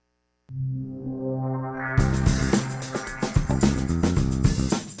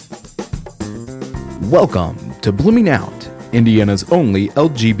Welcome to Blooming Out, Indiana's only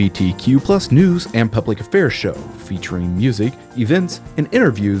LGBTQ plus news and public affairs show, featuring music, events, and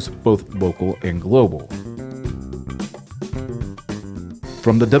interviews both local and global.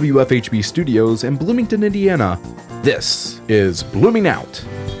 From the WFHB studios in Bloomington, Indiana, this is Blooming Out.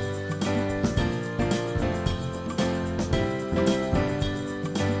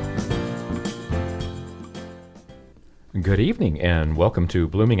 Good evening and welcome to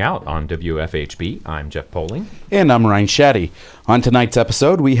Blooming Out on WFHB. I'm Jeff Poling. And I'm Ryne Shadday. On tonight's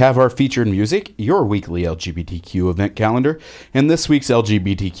episode, we have our featured music, your weekly LGBTQ event calendar, and this week's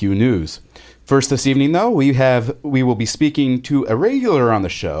LGBTQ news. First this evening, though, we will be speaking to a regular on the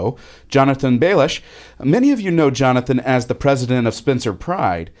show, Jonathan Balash. Many of you know Jonathan as the president of Spencer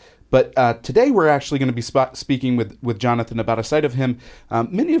Pride, but today we're actually going to be speaking with Jonathan about a side of him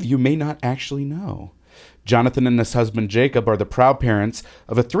many of you may not actually know. Jonathan and his husband Jacob are the proud parents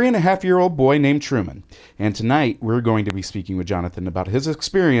of a 3.5-year-old boy named Truman. And tonight we're going to be speaking with Jonathan about his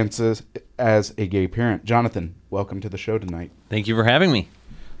experiences as a gay parent. Jonathan, welcome to the show tonight. Thank you for having me.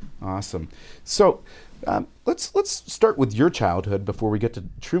 Awesome. So let's start with your childhood before we get to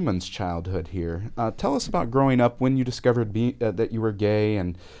Truman's childhood here. Tell us about growing up, when you discovered that you were gay,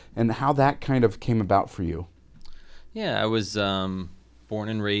 and how that kind of came about for you. Yeah, I was born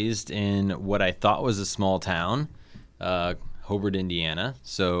and raised in what I thought was a small town, Hobart, Indiana,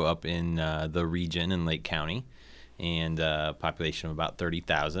 so up in the region in Lake County, and a population of about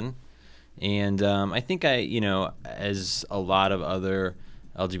 30,000. And I think as a lot of other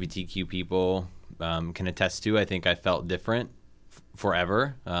LGBTQ people can attest to, I think I felt different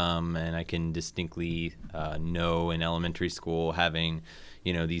forever, and I can distinctly know in elementary school having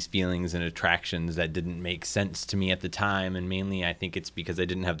these feelings and attractions that didn't make sense to me at the time. And mainly I think it's because I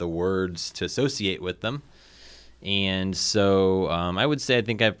didn't have the words to associate with them. And so I would say I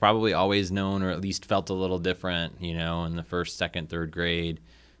think I've probably always known, or at least felt a little different, in the first, second, third grade.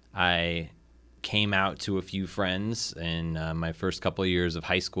 I came out to a few friends in my first couple of years of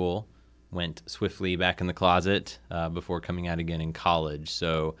high school, went swiftly back in the closet before coming out again in college.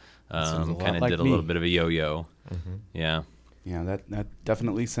 So kind of did a little bit of a yo-yo. Mm-hmm. Yeah. Yeah, that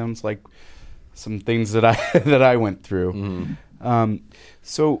definitely sounds like some things that I went through. Mm-hmm.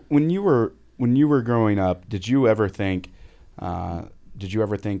 So when you were growing up, did you ever think,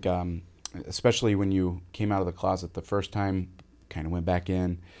 especially when you came out of the closet the first time, kind of went back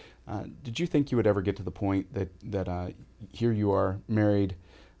in, did you think you would ever get to the point that here you are married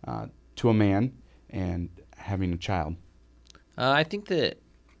to a man and having a child? I think that.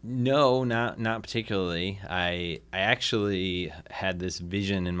 No, not particularly. I actually had this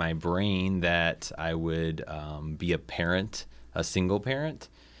vision in my brain that I would be a parent, a single parent,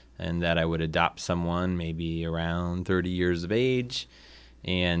 and that I would adopt someone maybe around 30 years of age.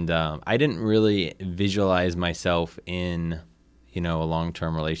 And I didn't really visualize myself in, a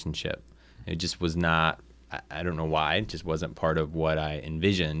long-term relationship. It just was not. I don't know why. It just wasn't part of what I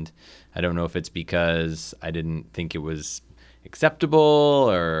envisioned. I don't know if it's because I didn't think it was acceptable,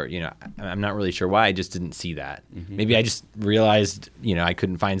 or I'm not really sure why. I just didn't see that. Mm-hmm. Maybe I just realized I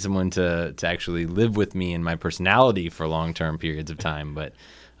couldn't find someone to actually live with me and my personality for long-term periods of time. But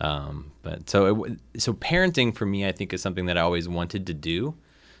so parenting for me, I think, is something that I always wanted to do.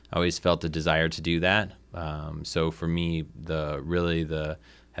 I always felt a desire to do that. So for me, the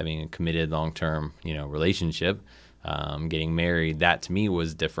having a committed long-term relationship, getting married, that to me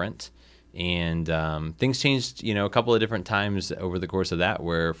was different. And things changed, a couple of different times over the course of that,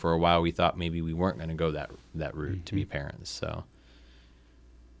 where for a while we thought maybe we weren't going to go that route, mm-hmm. to be parents. So,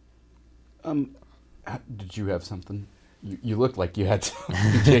 did you have something? You looked like you had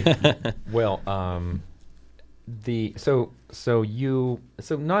something. Well,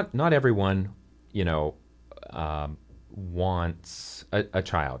 not everyone, wants a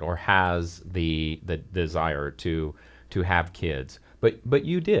child or has the desire to have kids, but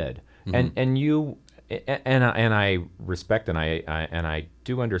you did. Mm-hmm. And you and I respect and I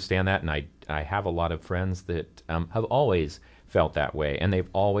do understand that, and I have a lot of friends that have always felt that way, and they've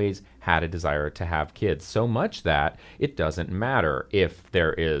always had a desire to have kids, so much that it doesn't matter if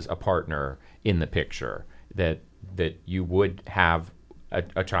there is a partner in the picture, that you would have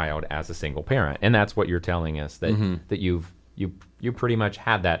a child as a single parent. And that's what you're telling us, that mm-hmm. that you pretty much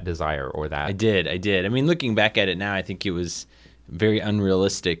had that desire, or that. I did. I mean, looking back at it now, I think it was very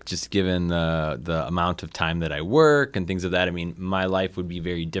unrealistic, just given the amount of time that I work and things of that. I mean, my life would be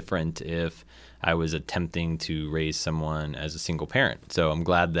very different if I was attempting to raise someone as a single parent. So I'm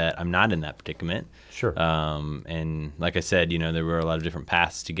glad that I'm not in that predicament. Sure. And like I said, there were a lot of different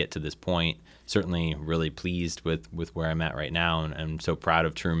paths to get to this point. Certainly really pleased with where I'm at right now. And I'm so proud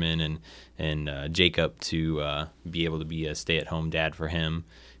of Truman and Jacob to be able to be a stay-at-home dad for him.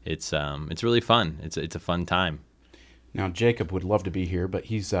 It's really fun. It's a fun time. Now, Jacob would love to be here, but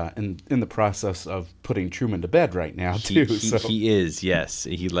he's in the process of putting Truman to bed right now, too. He is, yes.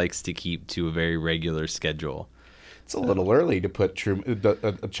 He likes to keep to a very regular schedule. It's a little early to put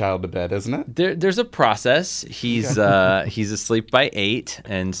a child to bed, isn't it? There's a process. He's asleep by 8,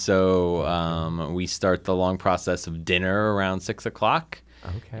 and so we start the long process of dinner around 6 o'clock.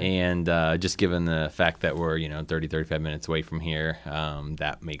 Okay. And just given the fact that we're 30, 35 minutes away from here,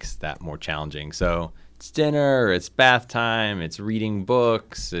 that makes that more challenging. So it's dinner, it's bath time, it's reading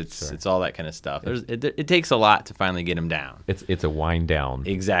books, it's all that kind of stuff. It takes a lot to finally get him down. It's a wind down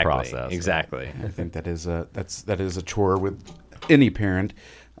process. Exactly. I think that is a chore with any parent.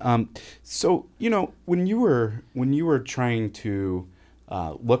 So when you were trying to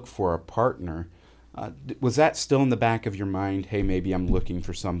look for a partner, was that still in the back of your mind? Hey, maybe I'm looking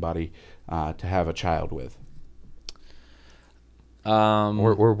for somebody to have a child with.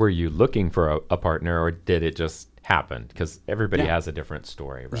 Or were you looking for a partner, or did it just happen? Because everybody has a different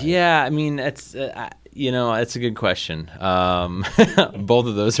story, right? Yeah, I mean, that's that's a good question. Both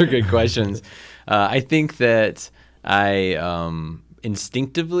of those are good questions. I think that I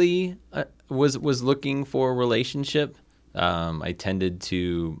instinctively was looking for a relationship. I tended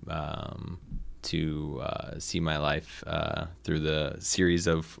to see my life through the series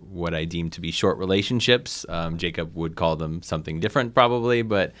of what I deem to be short relationships. Jacob would call them something different probably,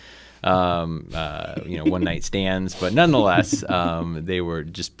 but one night stands. But nonetheless, they were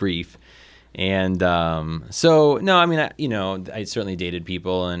just brief. And so no, I mean, I certainly dated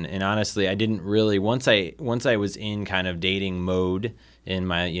people, and honestly, I didn't really once I was in kind of dating mode in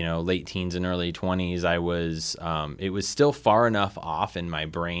my late teens and early 20s, I was it was still far enough off in my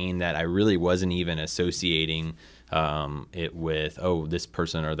brain that I really wasn't even associating it with this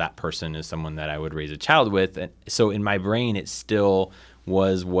person or that person is someone that I would raise a child with. And so in my brain, it still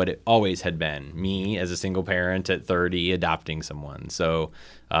was what it always had been, me as a single parent at 30 adopting someone. So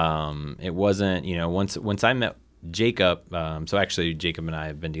it wasn't, once I met Jacob, so actually Jacob and I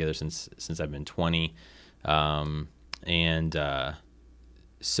have been together since I've been 20.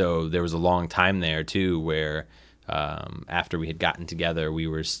 So there was a long time there too where after we had gotten together, we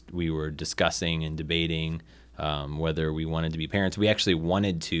were discussing and debating whether we wanted to be parents. We actually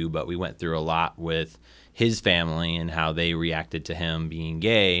wanted to, but we went through a lot with his family and how they reacted to him being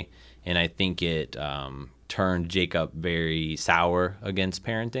gay, and I think it turned Jacob very sour against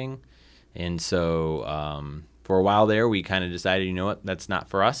parenting. And so for a while there, we kind of decided, you know what, that's not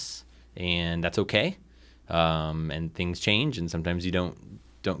for us, and that's okay. And things change, and sometimes you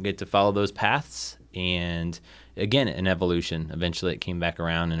don't get to follow those paths. And again, an evolution. Eventually, it came back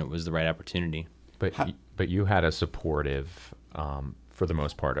around, and it was the right opportunity. But you had a supportive, for the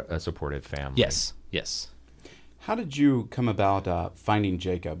most part, a supportive family. Yes. How did you come about finding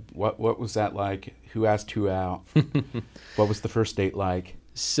Jacob? What was that like? Who asked who out? What was the first date like?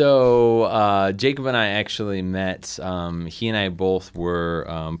 So Jacob and I actually met. He and I both were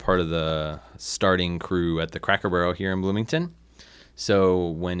part of the starting crew at the Cracker Barrel here in Bloomington.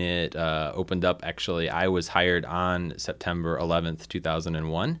 So when it opened up, actually, I was hired on September 11th,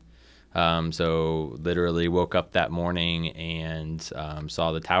 2001. So literally woke up that morning and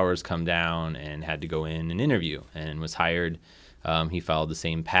saw the towers come down and had to go in and interview and was hired. He followed the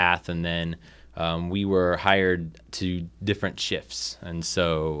same path, and then we were hired to different shifts. And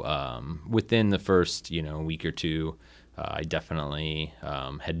so within the first week or two, I definitely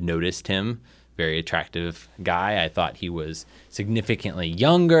had noticed him. Very attractive guy. I thought he was significantly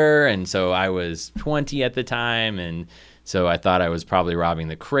younger, and so I was 20 at the time, and so I thought I was probably robbing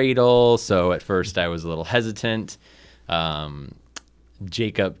the cradle. So at first I was a little hesitant.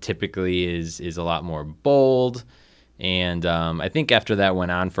 Jacob typically is a lot more bold, and I think after that went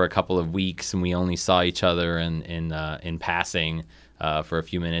on for a couple of weeks, and we only saw each other in passing for a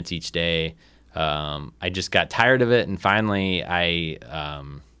few minutes each day. I just got tired of it, and finally I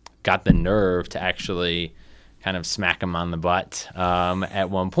got the nerve to actually kind of smack him on the butt at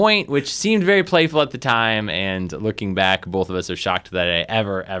one point, which seemed very playful at the time. And looking back, both of us are shocked that I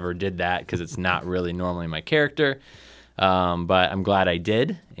ever did that, because it's not really normally my character. But I'm glad I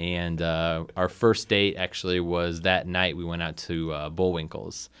did. And our first date actually was that night. We went out to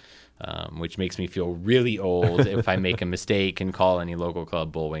Bullwinkle's, which makes me feel really old if I make a mistake and call any local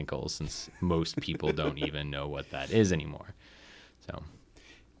club Bullwinkle's, since most people don't even know what that is anymore. So.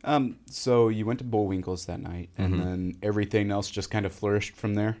 So you went to Bullwinkle's that night, and then everything else just kind of flourished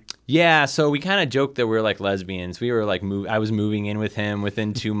from there? Yeah, so we kind of joked that we were like lesbians. We were like, I was moving in with him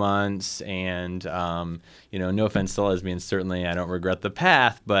within 2 months, and no offense to lesbians, certainly I don't regret the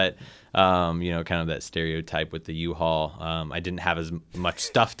path, but kind of that stereotype with the U-Haul. I didn't have as much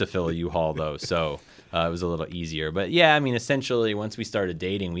stuff to fill a U-Haul though, so it was a little easier. But yeah, I mean, essentially, once we started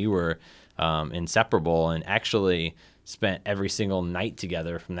dating, we were inseparable, and actually spent every single night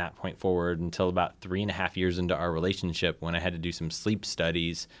together from that point forward until about 3.5 years into our relationship, when I had to do some sleep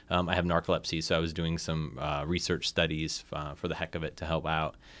studies. I have narcolepsy, so I was doing some research studies for the heck of it to help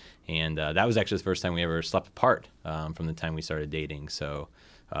out. And that was actually the first time we ever slept apart from the time we started dating. So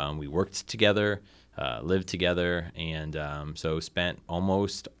we worked together, lived together, and so spent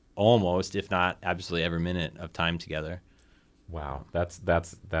almost, if not absolutely every minute of time together. Wow, that's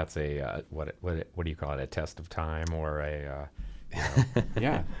a what do you call it? A test of time, or a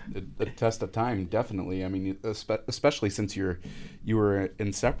Yeah, a test of time, definitely. I mean, especially since you were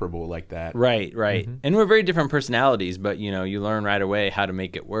inseparable like that. Right. Mm-hmm. And we're very different personalities, but you learn right away how to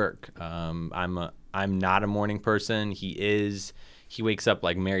make it work. I'm not a morning person. He wakes up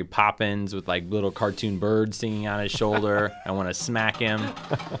like Mary Poppins with like little cartoon birds singing on his shoulder. I want to smack him.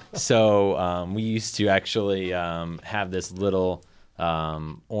 So we used to actually have this little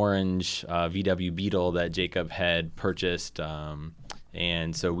orange VW Beetle that Jacob had purchased.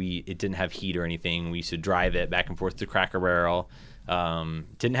 And so it didn't have heat or anything. We used to drive it back and forth to Cracker Barrel.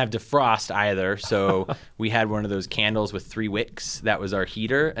 Didn't have defrost either, so we had one of those candles with 3 wicks. That was our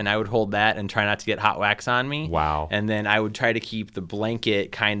heater, and I would hold that and try not to get hot wax on me. Wow. And then I would try to keep the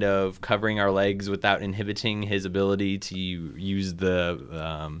blanket kind of covering our legs without inhibiting his ability to use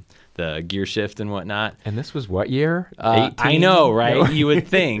the gear shift and whatnot. And this was what year? I know, right? No. You would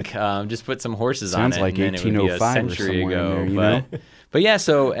think. Just put some horses on it. Sounds like and then 1805 it would be a century ago. But yeah,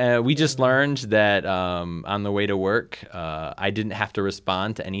 so we just learned that on the way to work, I didn't have to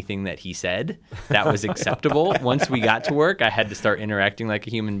respond to anything that he said. That was acceptable. Once we got to work, I had to start interacting like a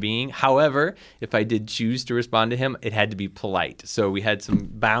human being. However, if I did choose to respond to him, it had to be polite. So we had some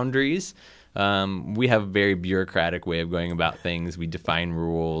boundaries. We have a very bureaucratic way of going about things. We define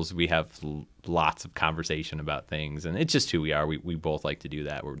rules. We have lots of conversation about things, and it's just who we are. We both like to do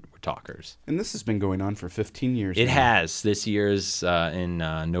that. We're talkers. And this has been going on for 15 years. It has. This year's in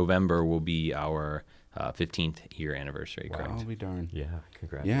November will be our 15th year anniversary. Wow, correct? I'll be darned. Yeah,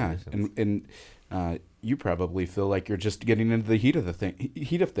 congratulations. Yeah, and you probably feel like you're just getting into the heat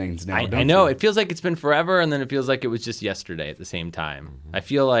of things now. I know. It feels like it's been forever, and then it feels like it was just yesterday at the same time. Mm-hmm. I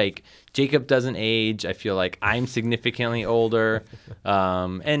feel like Jacob doesn't age. I feel like I'm significantly older.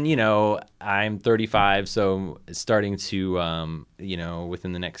 And, I'm 35, so starting to,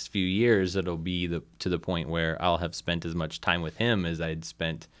 within the next few years, it'll be to the point where I'll have spent as much time with him as I'd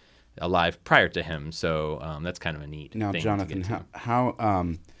spent alive prior to him. So that's kind of a neat now, thing Jonathan, to get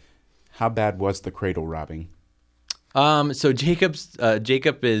to. How bad was the cradle robbing? So Jacob is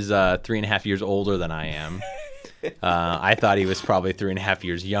 3.5 years older than I am. I thought he was probably 3.5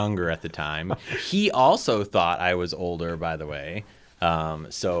 years younger at the time. He also thought I was older, by the way.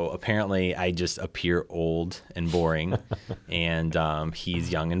 So apparently I just appear old and boring, and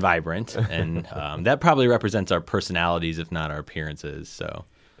he's young and vibrant, and that probably represents our personalities, if not our appearances. So.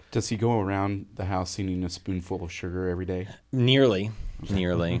 Does he go around the house eating a spoonful of sugar every day? Nearly.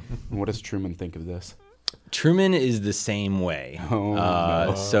 What does Truman think of this? Truman is the same way. Oh,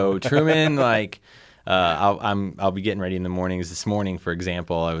 no. So Truman, I'll be getting ready in the mornings. This morning, for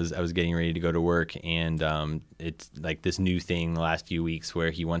example, I was getting ready to go to work, and it's like this new thing the last few weeks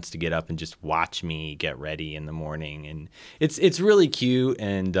where he wants to get up and just watch me get ready in the morning, and it's really cute,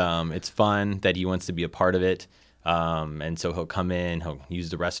 and it's fun that he wants to be a part of it. And so he'll come in, he'll use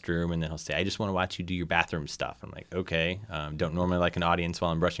the restroom, and then he'll say, "I just want to watch you do your bathroom stuff." I'm like, okay. Don't normally like an audience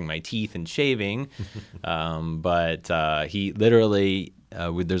while I'm brushing my teeth and shaving. But he literally,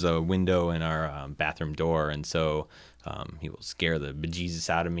 there's a window in our bathroom door, and so he will scare the bejesus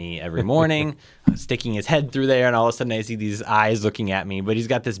out of me every morning, sticking his head through there, and all of a sudden I see these eyes looking at me, but he's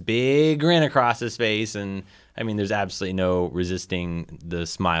got this big grin across his face, and I mean, there's absolutely no resisting the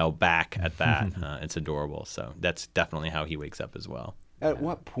smile back at that. It's adorable. So that's definitely how he wakes up as well. At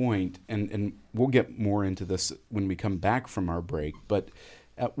what point, and we'll get more into this when we come back from our break, but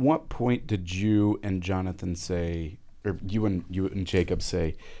at what point did you and Jonathan say, or you and Jacob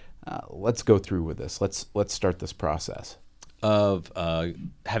say, let's go through with this. Let's start this process of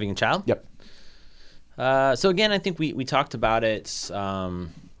having a child? Yep. So again, I think we talked about it.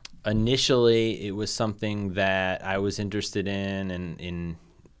 Initially, it was something that I was interested in, and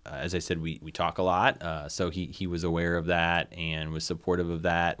as I said, we talk a lot. So he was aware of that and was supportive of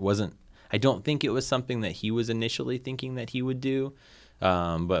that. I don't think it was something that he was initially thinking that he would do,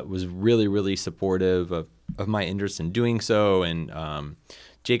 but was really, really supportive of my interest in doing so. And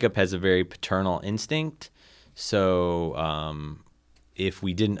Jacob has a very paternal instinct. So if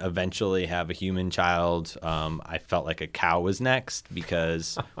we didn't eventually have a human child, I felt like a cow was next,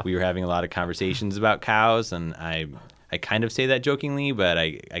 because we were having a lot of conversations about cows. And I kind of say that jokingly, but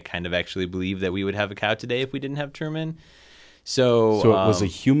I kind of actually believe that we would have a cow today if we didn't have Truman. So it was a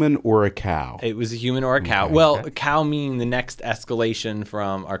human or a cow? It was a human or a cow. Okay. Well, a cow meaning the next escalation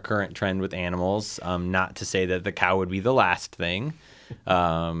from our current trend with animals. Not to say that the cow would be the last thing,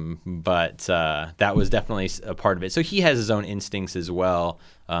 but that was definitely a part of it. So he has his own instincts as well,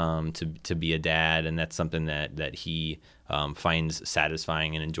 to be a dad, and that's something that he finds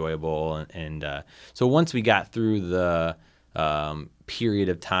satisfying and enjoyable. And so once we got through the period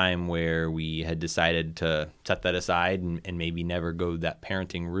of time where we had decided to set that aside and maybe never go that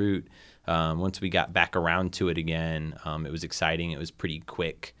parenting route, once we got back around to it again, it was exciting. It was pretty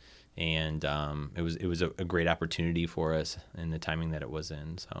quick, and it was a great opportunity for us in the timing that it was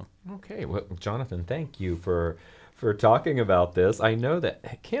in. So okay, well, Jonathan, thank you for talking about this. I know that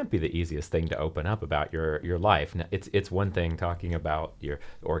it can't be the easiest thing to open up about your life. Now, it's one thing talking about your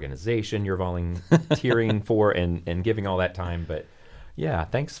organization you're volunteering for and giving all that time, but yeah,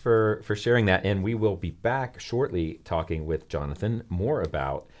 thanks for sharing that. And we will be back shortly talking with Jonathan more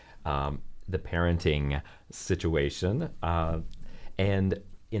about the parenting situation. And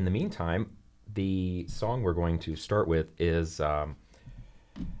in the meantime, the song we're going to start with is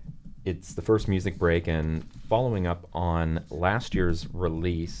it's the first music break, and following up on last year's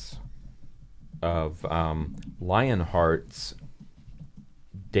release of Lyon Hart's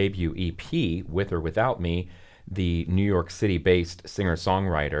debut EP, With or Without Me, the New York City-based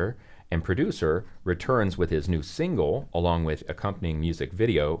singer-songwriter and producer returns with his new single, along with accompanying music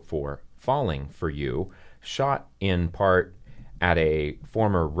video for Falling for You, shot in part at a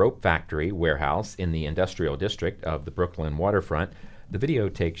former rope factory warehouse in the industrial district of the Brooklyn waterfront. The video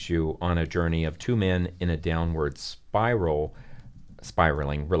takes you on a journey of two men in a downward spiraling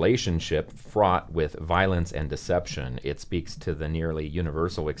relationship fraught with violence and deception. It speaks to the nearly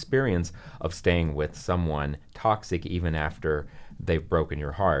universal experience of staying with someone toxic even after they've broken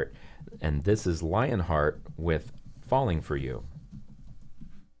your heart. And this is Lyon Hart with Falling for You.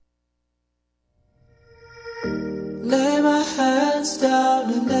 Lay my hands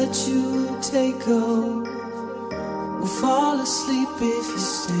down and let you take over. We'll fall asleep if you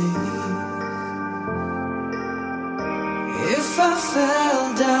stay. If I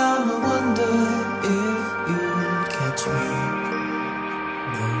fell down, I wonder if you'd catch me.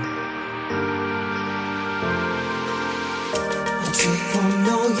 No. I trip on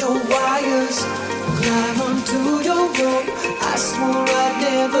all your wires, climb onto your rope. I swore I'd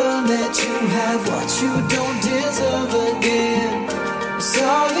never let you have what you don't deserve again. I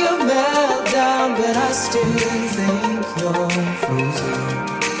saw you melt down, but I still think you're frozen.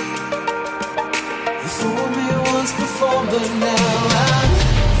 You fooled me once before, but now I'm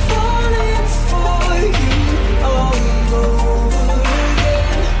falling for you all over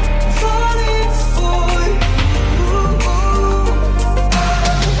again. Falling for you.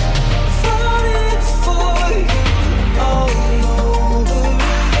 Falling for you all over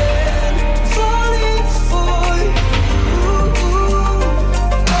again. Falling for you.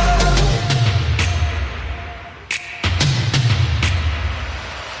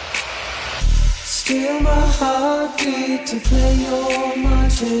 Still my heartbeat to play your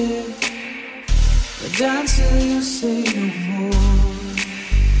marches, but dance till you say no more.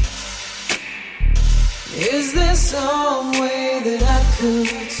 Is there some way that I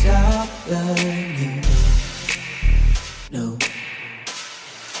could stop burning? No.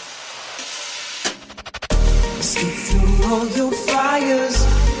 Skip through all your fires,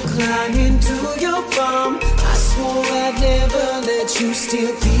 climb into your palm. I swore I'd never let you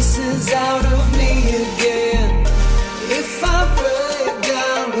steal pieces out of me again. If I break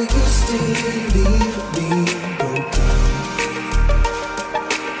down, will you still leave me broken?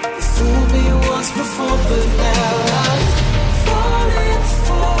 You fooled me once before, but now I'm falling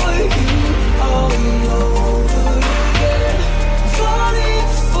for you all over again. Falling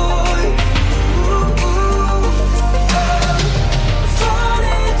for you.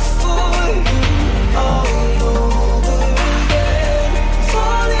 Falling for you all over again.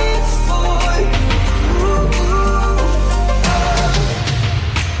 Falling for you.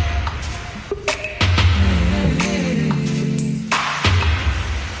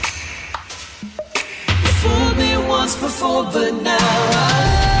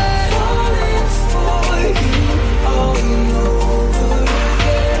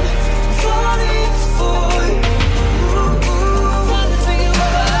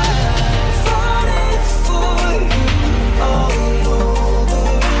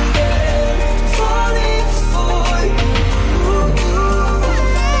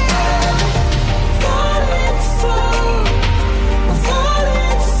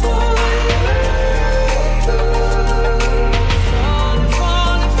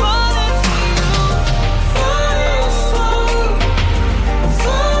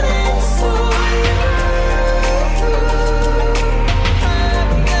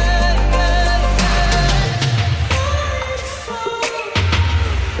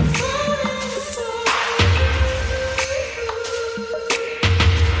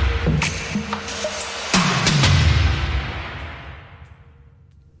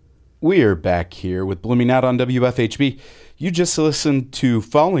 We're back here with Blooming Out on WFHB. You just listened to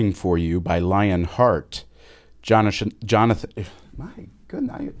Falling For You by Lyon Hart. Jonathan, my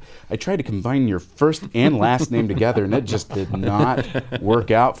goodness, I tried to combine your first and last name together, and it just did not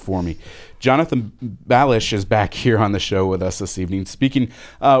work out for me. Jonathan Balash is back here on the show with us this evening, speaking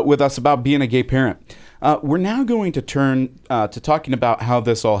with us about being a gay parent. We're now going to turn to talking about how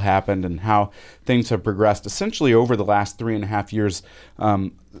this all happened and how things have progressed essentially over the last 3.5 years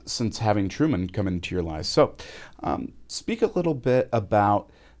since having Truman come into your lives. So speak a little bit about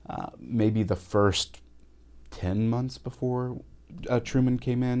maybe the first 10 months before Truman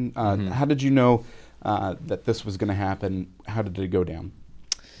came in. How did you know that this was going to happen? How did it go down?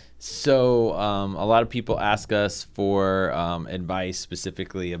 So a lot of people ask us for advice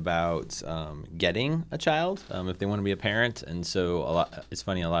specifically about getting a child if they want to be a parent. And so it's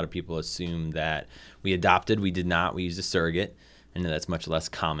funny, a lot of people assume that we adopted. We did not. We used a surrogate. I know that's much less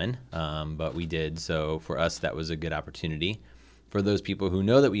common, but we did. So for us, that was a good opportunity. For those people who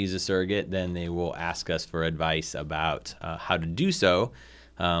know that we use a surrogate, then they will ask us for advice about how to do so,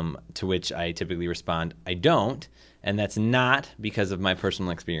 to which I typically respond, I don't. And that's not because of my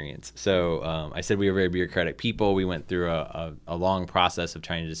personal experience. So I said we were very bureaucratic people. We went through a long process of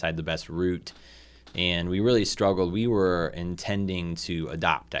trying to decide the best route. And we really struggled. We were intending to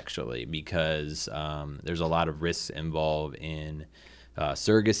adopt, actually, because there's a lot of risks involved in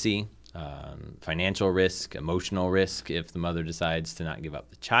surrogacy, financial risk, emotional risk if the mother decides to not give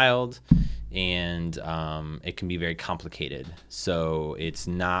up the child. And it can be very complicated. So it's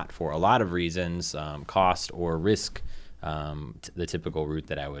not, for a lot of reasons, cost or risk, the typical route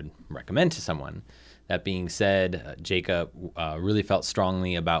that I would recommend to someone. That being said, Jacob really felt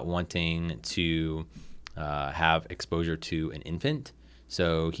strongly about wanting to have exposure to an infant.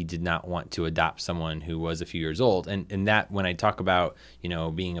 So he did not want to adopt someone who was a few years old. And that, when I talk about,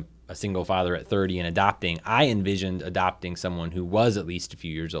 being a single father at 30 and adopting, I envisioned adopting someone who was at least a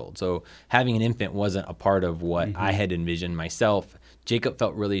few years old. So having an infant wasn't a part of what I had envisioned myself. Jacob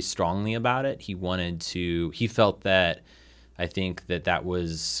felt really strongly about it. He felt that, I think that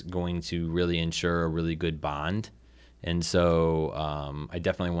was going to really ensure a really good bond. And so I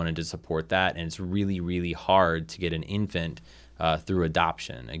definitely wanted to support that. And it's really, really hard to get an infant through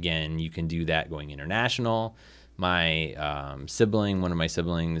adoption. Again, you can do that going international. My one of my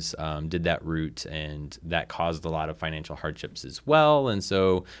siblings, did that route, and that caused a lot of financial hardships as well. And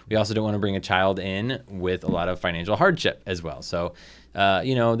so we also don't want to bring a child in with a lot of financial hardship as well. So,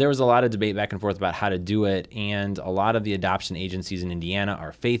 there was a lot of debate back and forth about how to do it. And a lot of the adoption agencies in Indiana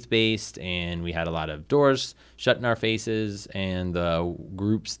are faith-based, and we had a lot of doors shut in our faces. And the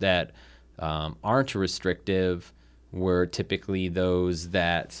groups that aren't restrictive were typically those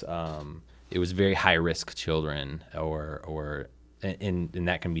that it was very high-risk children, and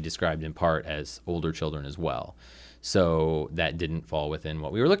that can be described in part as older children as well. So that didn't fall within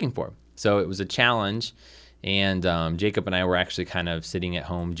what we were looking for. So it was a challenge, and Jacob and I were actually kind of sitting at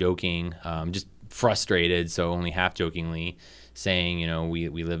home joking, just frustrated, so only half-jokingly, saying, we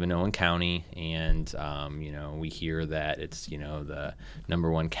live in Owen County, and, we hear that it's, the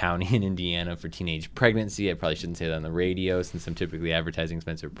 #1 county in Indiana for teenage pregnancy. I probably shouldn't say that on the radio since I'm typically advertising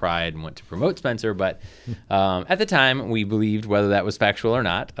Spencer Pride and want to promote Spencer. But at the time, we believed, whether that was factual or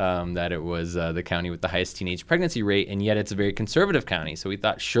not, that it was the county with the highest teenage pregnancy rate, and yet it's a very conservative county. So we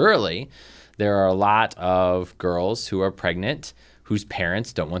thought, surely there are a lot of girls who are pregnant whose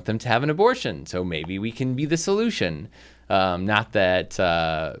parents don't want them to have an abortion. So maybe we can be the solution. Not that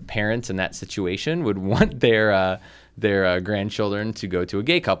parents in that situation would want their grandchildren to go to a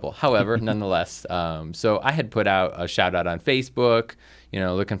gay couple. However, nonetheless, so I had put out a shout out on Facebook,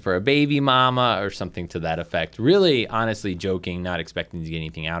 looking for a baby mama or something to that effect. Really, honestly, joking, not expecting to get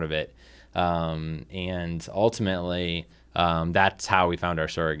anything out of it. And ultimately, that's how we found our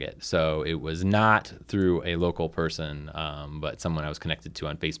surrogate. So it was not through a local person, but someone I was connected to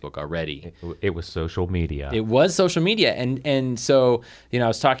on Facebook already. It was social media. It was social media. And so, I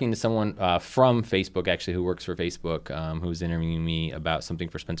was talking to someone from Facebook, actually, who works for Facebook, who was interviewing me about something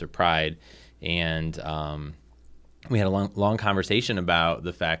for Spencer Pride. And we had a long conversation about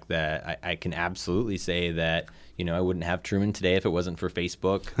the fact that I can absolutely say that, I wouldn't have Truman today if it wasn't for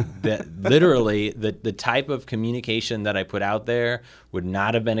Facebook. That literally the type of communication that I put out there would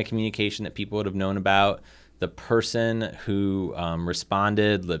not have been a communication that people would have known about. The person who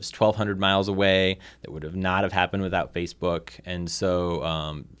responded lives 1,200 miles away. That would have not have happened without Facebook. And so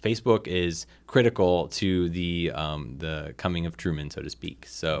Facebook is critical to the coming of Truman, so to speak.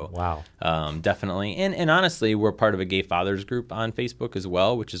 So wow, definitely. And honestly, we're part of a gay fathers group on Facebook as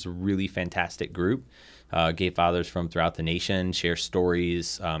well, which is a really fantastic group. gay fathers from throughout the nation share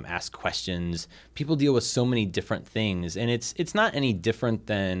stories, ask questions. People deal with so many different things, and it's not any different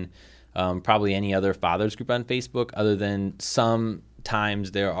than probably any other fathers group on Facebook, other than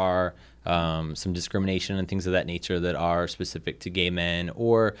sometimes there are some discrimination and things of that nature that are specific to gay men,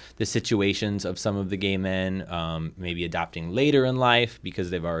 or the situations of some of the gay men maybe adopting later in life because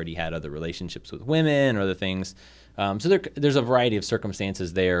they've already had other relationships with women or other things. So there's a variety of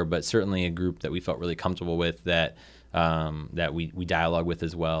circumstances there, but certainly a group that we felt really comfortable with that we dialogue with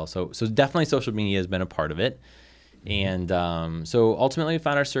as well. So definitely social media has been a part of it. And so ultimately we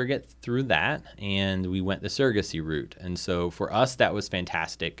found our surrogate through that, and we went the surrogacy route. And so for us, that was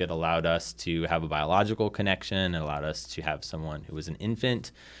fantastic. It allowed us to have a biological connection. It allowed us to have someone who was an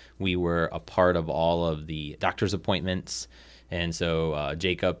infant. We were a part of all of the doctor's appointments. And so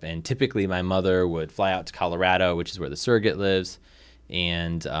Jacob and typically my mother would fly out to Colorado, which is where the surrogate lives,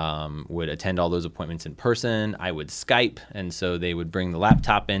 and would attend all those appointments in person. I would Skype, and so they would bring the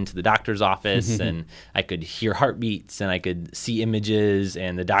laptop into the doctor's office, and I could hear heartbeats, and I could see images,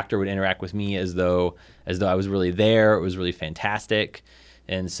 and the doctor would interact with me as though I was really there. It was really fantastic,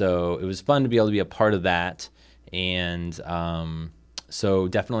 and so it was fun to be able to be a part of that, and so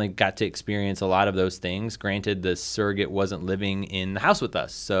definitely got to experience a lot of those things. Granted, the surrogate wasn't living in the house with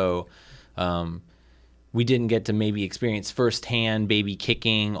us, so we didn't get to maybe experience firsthand baby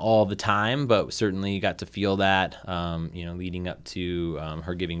kicking all the time, but certainly got to feel that, leading up to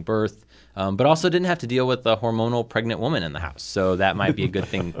her giving birth. But also didn't have to deal with a hormonal pregnant woman in the house, so that might be a good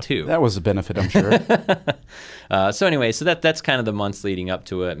thing too. That was a benefit, I'm sure. So anyway, so that's kind of the months leading up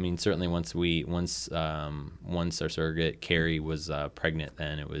to it. I mean, certainly once our surrogate Carrie was pregnant,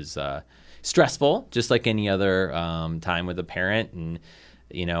 then it was stressful, just like any other time with a parent. And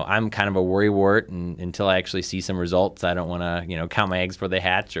I'm kind of a worrywart, and until I actually see some results, I don't want to, count my eggs before they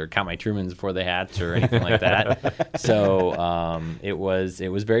hatch or count my Trumans before they hatch or anything like that. So it was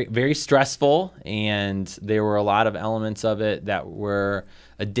very, very stressful, and there were a lot of elements of it that were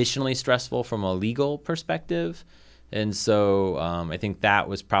additionally stressful from a legal perspective. And so I think that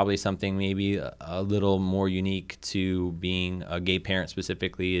was probably something maybe a little more unique to being a gay parent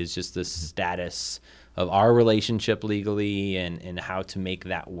specifically, is just the status of our relationship legally and how to make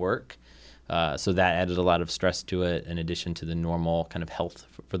that work. So that added a lot of stress to it, in addition to the normal kind of health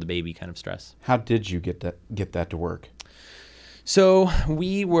for the baby kind of stress. How did you get that to work? So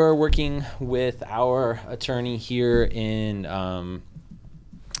we were working with our attorney here in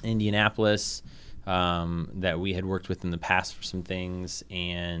Indianapolis that we had worked with in the past for some things,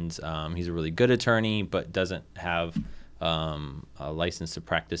 and he's a really good attorney, but doesn't have a license to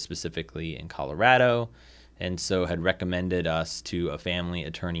practice specifically in Colorado, and so had recommended us to a family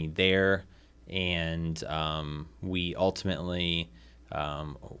attorney there. And we ultimately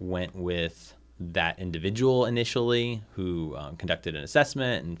went with that individual initially, who conducted an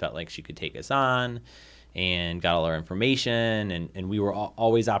assessment and felt like she could take us on and got all our information. And we were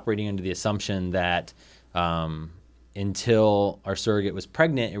always operating under the assumption that until our surrogate was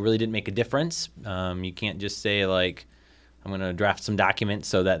pregnant, it really didn't make a difference. You can't just say, like, I'm going to draft some documents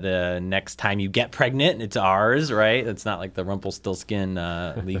so that the next time you get pregnant, it's ours, right? It's not like the Rumpelstiltskin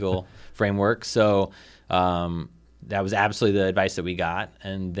legal framework. So that was absolutely the advice that we got.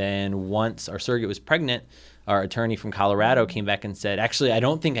 And then once our surrogate was pregnant, our attorney from Colorado came back and said, actually, I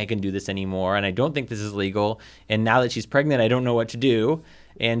don't think I can do this anymore, and I don't think this is legal. And now that she's pregnant, I don't know what to do.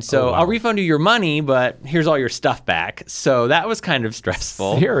 And so I'll refund you your money, but here's all your stuff back. So that was kind of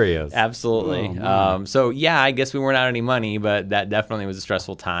stressful. Serious. Absolutely. So yeah, I guess we weren't out any money, but that definitely was a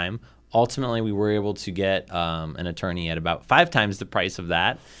stressful time. Ultimately, we were able to get an attorney at about 5 times the price of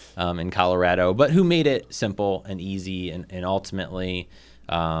that in Colorado, but who made it simple and easy. And ultimately,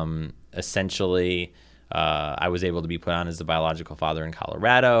 essentially, I was able to be put on as the biological father in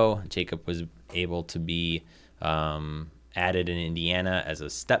Colorado. Jacob was able to be added in Indiana as a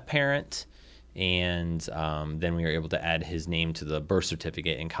step parent, and then we were able to add his name to the birth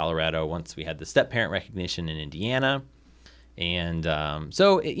certificate in Colorado once we had the step parent recognition in Indiana. And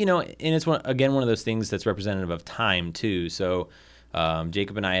so, and it's one of those things that's representative of time too. So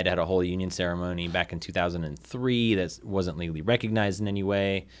Jacob and I had a whole union ceremony back in 2003 that wasn't legally recognized in any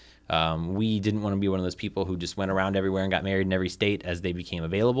way. We didn't want to be one of those people who just went around everywhere and got married in every state as they became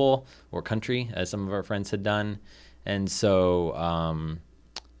available, or country, as some of our friends had done. And so,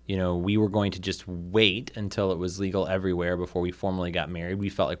 we were going to just wait until it was legal everywhere before we formally got married. We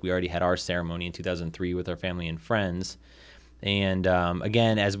felt like we already had our ceremony in 2003 with our family and friends. And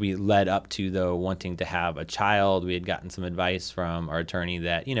again, as we led up to, though, wanting to have a child, we had gotten some advice from our attorney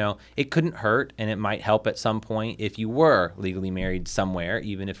that, it couldn't hurt and it might help at some point if you were legally married somewhere,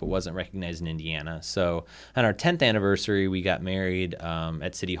 even if it wasn't recognized in Indiana. So on our 10th anniversary, we got married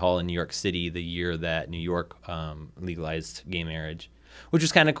at City Hall in New York City the year that New York legalized gay marriage, which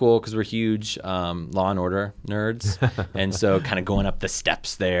was kind of cool because we're huge Law and Order nerds. And so kind of going up the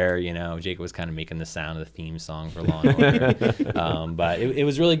steps there, Jacob was kind of making the sound of the theme song for Law and Order. But it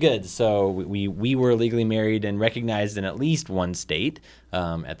was really good. So we were legally married and recognized in at least one state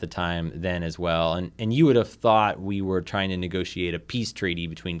at the time then as well. And you would have thought we were trying to negotiate a peace treaty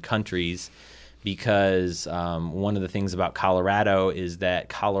between countries because one of the things about Colorado is that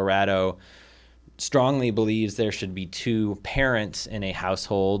Colorado strongly believes there should be two parents in a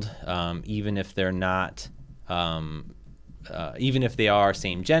household, even if they're not, even if they are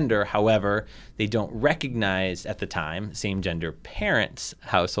same gender. However, they don't recognize at the time same gender parents'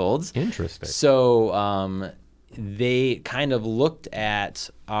 households. Interesting. So they kind of looked at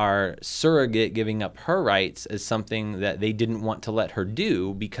our surrogate giving up her rights as something that they didn't want to let her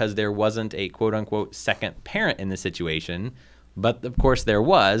do because there wasn't a quote unquote second parent in the situation. But, of course, there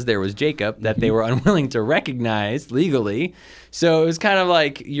was Jacob that they were unwilling to recognize legally. So it was kind of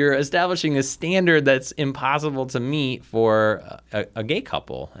like you're establishing a standard that's impossible to meet for a gay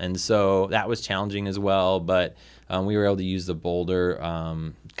couple. And so that was challenging as well. But we were able to use the Boulder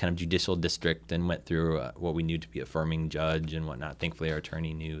kind of judicial district and went through what we knew to be affirming judge and whatnot. Thankfully, our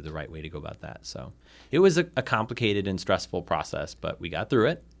attorney knew the right way to go about that. So it was a complicated and stressful process, but we got through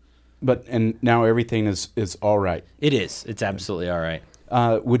it. And now everything is all right. It is. It's absolutely all right.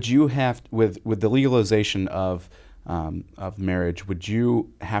 Would you have, with the legalization of marriage, would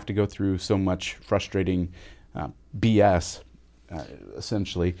you have to go through so much frustrating BS,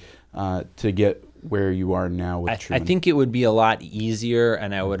 essentially, to get where you are now with Truman? I think it would be a lot easier,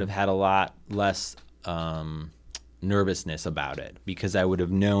 and I would have had a lot less nervousness about it because I would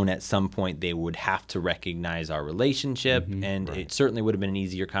have known at some point they would have to recognize our relationship, and it certainly would have been an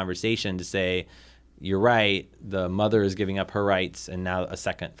easier conversation to say, you're right, the mother is giving up her rights and now a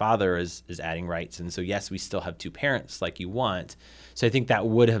second father is adding rights, and so yes, we still have two parents like you want. So I think that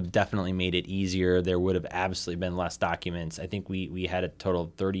would have definitely made it easier. There would have absolutely been less documents. I think we had a total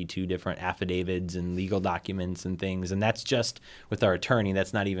of 32 different affidavits and legal documents and things, and that's just with our attorney.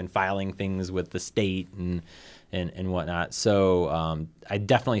 That's not even filing things with the state and whatnot. So I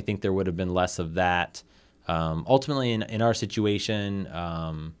definitely think there would have been less of that. Ultimately, in our situation,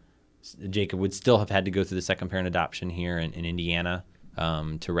 Jacob would still have had to go through the second parent adoption here in Indiana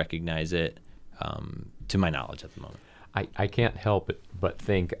to recognize it, to my knowledge at the moment. I can't help but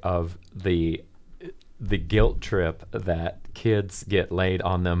think of the guilt trip that kids get laid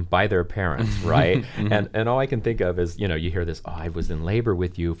on them by their parents, right? And all I can think of is, you hear this, I was in labor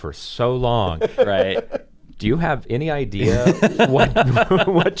with you for so long. Right. Do you have any idea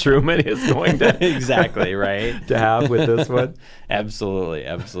what Truman is going to exactly right to have with this one? Absolutely.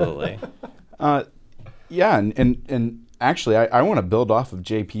 Yeah, and actually, I want to build off of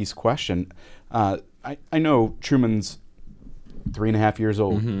JP's question. I know Truman's 3.5 years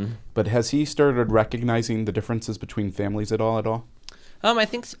old, but has he started recognizing the differences between families at all? I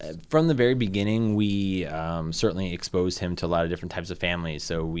think from the very beginning, we certainly exposed him to a lot of different types of families.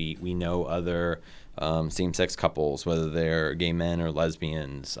 So we know other same-sex couples, whether they're gay men or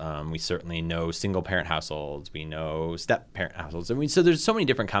lesbians. We certainly know single-parent households. We know step-parent households. So there's so many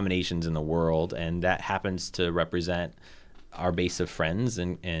different combinations in the world, and that happens to represent our base of friends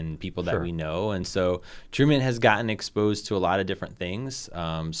and people that we know. And so Truman has gotten exposed to a lot of different things,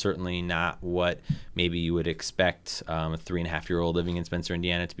 certainly not what maybe you would expect a 3.5-year-old living in Spencer,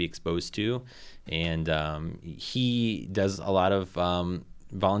 Indiana to be exposed to. And he does a lot of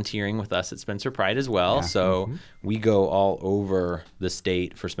volunteering with us at Spencer Pride as well. Yeah. So we go all over the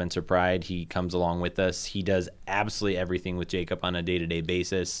state for Spencer Pride. He comes along with us. He does absolutely everything with Jacob on a day-to-day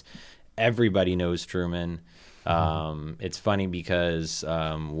basis. Everybody knows Truman. It's funny because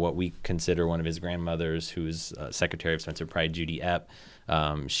what we consider one of his grandmothers, who's secretary of Spencer Pride, Judy Epp,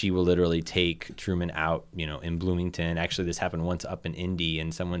 she will literally take Truman out, in Bloomington. Actually, this happened once up in Indy,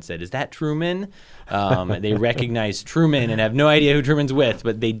 and someone said, "Is that Truman?" They recognize Truman and have no idea who Truman's with,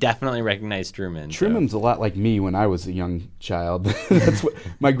 but they definitely recognize Truman. Truman's a lot like me when I was a young child. That's what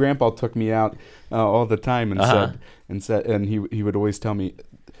my grandpa took me out all the time and said, and he would always tell me,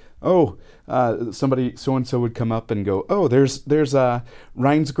 "Oh, somebody so-and-so would come up and go, oh, there's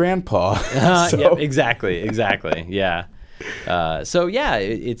Ryne's grandpa." Yep, exactly, yeah.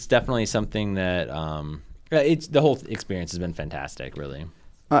 It's definitely something that it's the whole experience has been fantastic, really.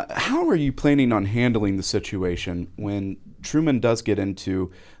 How are you planning on handling the situation when Truman does get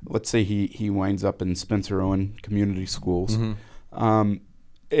into, let's say he winds up in Spencer Owen Community Schools, and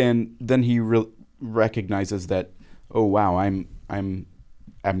then he recognizes that, oh wow, I'm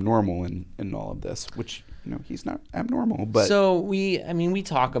abnormal in all of this, which he's not abnormal, but so we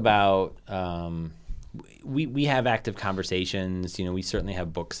talk about. We have active conversations. We certainly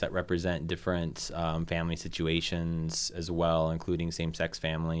have books that represent different family situations as well, including same-sex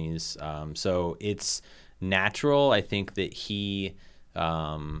families. So it's natural. I think that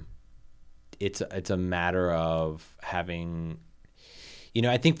it's a matter of having.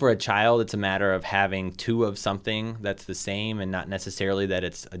 I think for a child, it's a matter of having two of something that's the same, and not necessarily that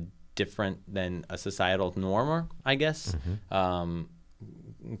it's different than a societal norm. I guess.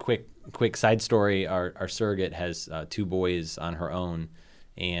 Quick side story, our surrogate has two boys on her own,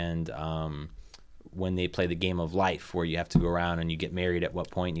 and when they play the game of life where you have to go around and you get married at what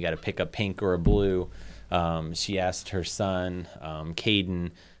point, you got to pick a pink or a blue, she asked her son,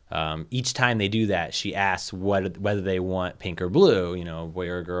 Caden, each time they do that, she asks whether they want pink or blue, a boy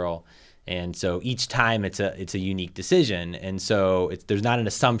or a girl. And so each time it's a unique decision, and so there's not an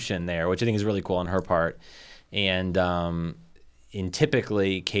assumption there, which I think is really cool on her part. And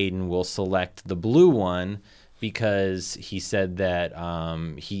typically, Caden will select the blue one because he said that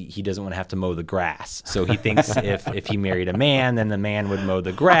he doesn't want to have to mow the grass. So he thinks if he married a man, then the man would mow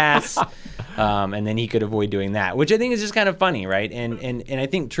the grass, and then he could avoid doing that, which I think is just kind of funny, right? And I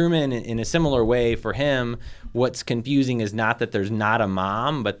think Truman, in a similar way, for him, what's confusing is not that there's not a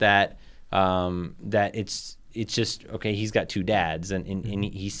mom, but that it's just okay. He's got two dads, and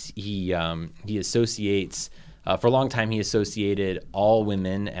he associates. For a long time, he associated all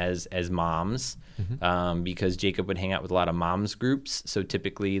women as moms because Jacob would hang out with a lot of moms groups. So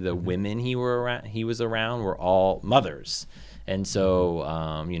typically, the women he was around were all mothers, and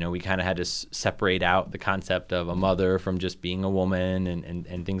so we kind of had to separate out the concept of a mother from just being a woman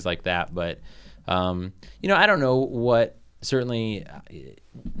and things like that. But I don't know what. Certainly,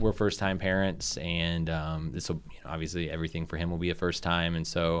 we're first-time parents, and this will obviously everything for him will be a first time, and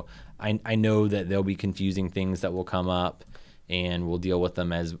so I know that there'll be confusing things that will come up, and we'll deal with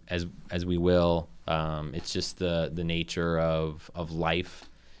them as we will. It's just the nature of life,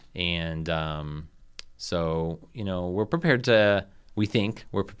 and so we're prepared to. We think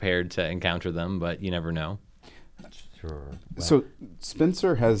we're prepared to encounter them, but you never know. Sure. So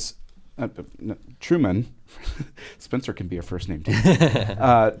Spencer has. Truman, Spencer can be a first name too.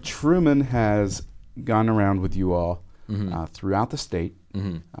 Truman has gone around with you all throughout the state,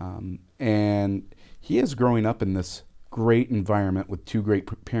 and he is growing up in this great environment with two great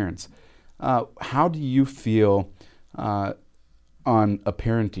parents. How do you feel on a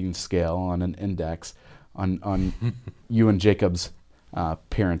parenting scale, on an index, on you and Jacob's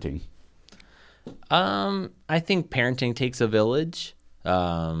parenting? I think parenting takes a village.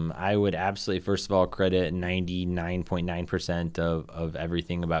 I would absolutely, first of all, credit 99.9% of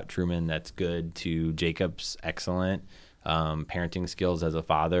everything about Truman that's good to Jacob's excellent parenting skills as a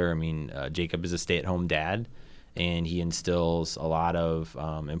father. I mean, Jacob is a stay-at-home dad, and he instills a lot of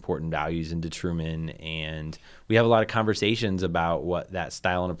important values into Truman. And we have a lot of conversations about what that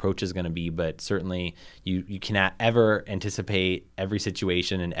style and approach is going to be, but certainly you cannot ever anticipate every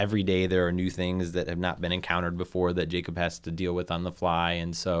situation, and every day there are new things that have not been encountered before that Jacob has to deal with on the fly.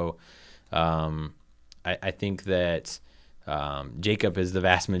 And so I think that Jacob is the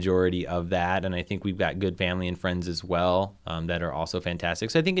vast majority of that, and I think we've got good family and friends as well that are also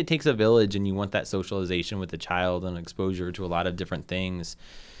fantastic. So I think it takes a village, and you want that socialization with the child and exposure to a lot of different things.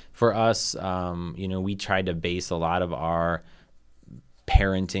 For us, we tried to base a lot of our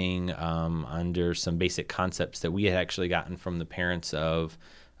parenting under some basic concepts that we had actually gotten from the parents of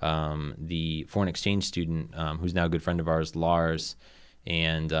the foreign exchange student who's now a good friend of ours, Lars.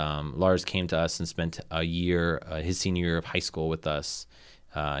 And Lars came to us and spent a year, his senior year of high school with us.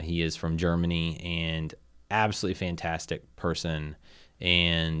 He is from Germany and absolutely fantastic person.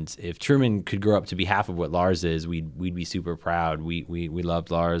 And if Truman could grow up to be half of what Lars is, we'd be super proud. We loved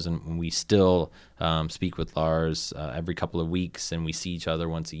Lars, and we still speak with Lars every couple of weeks, and we see each other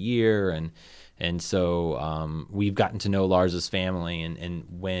once a year. And so we've gotten to know Lars's family,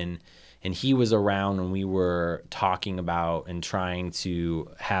 and he was around when we were talking about and trying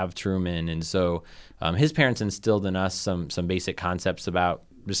to have Truman. And so his parents instilled in us some basic concepts about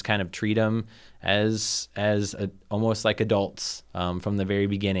just kind of treat him as almost like adults from the very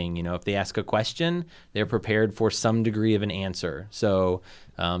beginning. If they ask a question, they're prepared for some degree of an answer. So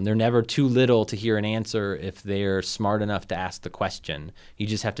they're never too little to hear an answer if they're smart enough to ask the question. You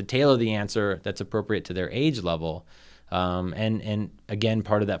just have to tailor the answer that's appropriate to their age level. And again,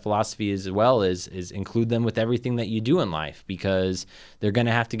 part of that philosophy as well is include them with everything that you do in life, because they're going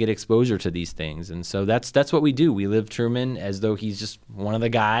to have to get exposure to these things. And so that's what we do. We live Truman as though he's just one of the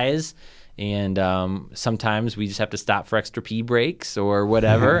guys. And sometimes we just have to stop for extra pee breaks or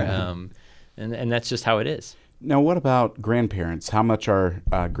whatever. And that's just how it is. Now, what about grandparents? How much are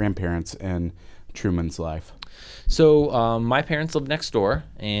grandparents in Truman's life? So my parents live next door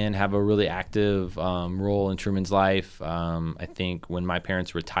and have a really active role in Truman's life. I think when my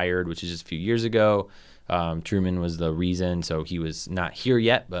parents retired, which is just a few years ago, Truman was the reason. So he was not here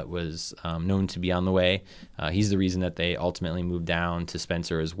yet, but was known to be on the way. He's the reason that they ultimately moved down to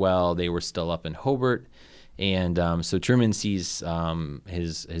Spencer as well. They were still up in Hobart. And so Truman sees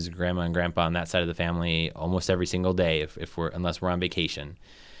his grandma and grandpa on that side of the family almost every single day, unless we're on vacation.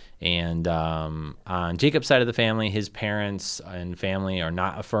 And on Jacob's side of the family, his parents and family are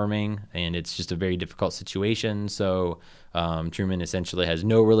not affirming, and it's just a very difficult situation. So Truman essentially has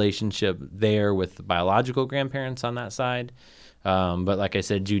no relationship there with biological grandparents on that side. But like I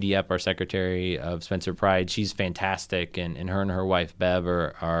said, Judy Epp, our secretary of Spencer Pride, she's fantastic, and her wife Bev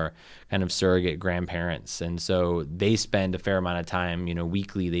are kind of surrogate grandparents, and so they spend a fair amount of time,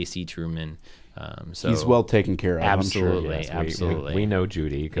 weekly. They see Truman. So he's well taken care of. Absolutely, I'm sure. absolutely. We know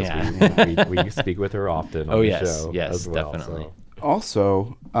Judy because we speak with her often on the show. Yes, as well, definitely. So.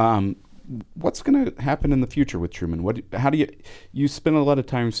 Also, what's going to happen in the future with Truman? How do you spend a lot of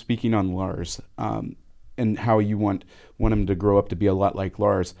time speaking on Lars, and how you want him to grow up to be a lot like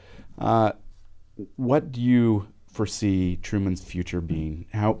Lars. What do you foresee Truman's future being?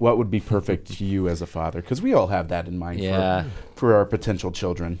 What would be perfect to you as a father? Because we all have that in mind for our potential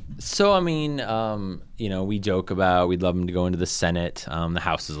children. So, I mean, we joke about we'd love him to go into the Senate. The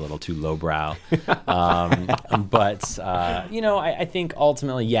House is a little too lowbrow. But I think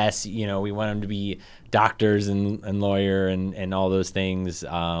ultimately, yes, we want him to be doctors and lawyer and all those things.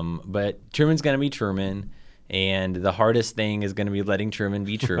 But Truman's going to be Truman. And the hardest thing is going to be letting Truman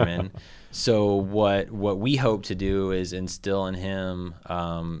be Truman. So what we hope to do is instill in him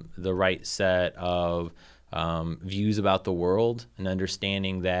the right set of views about the world, and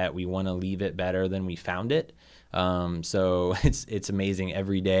understanding that we want to leave it better than we found it. So it's amazing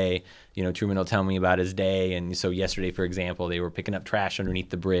every day. Truman will tell me about his day. And so yesterday, for example, they were picking up trash underneath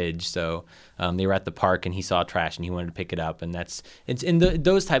the bridge. So they were at the park and he saw trash and he wanted to pick it up. And it's in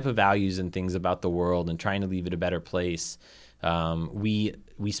those type of values and things about the world and trying to leave it a better place.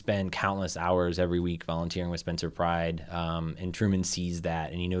 We spend countless hours every week volunteering with Spencer Pride, and Truman sees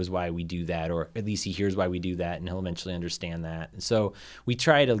that, and he knows why we do that, or at least he hears why we do that, and he'll eventually understand that. And so we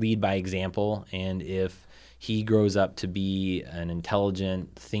try to lead by example, and if he grows up to be an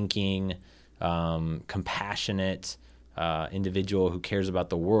intelligent, thinking, compassionate individual who cares about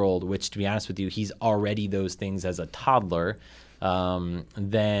the world, which, to be honest with you, he's already those things as a toddler,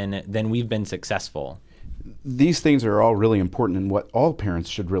 then we've been successful. These things are all really important, and what all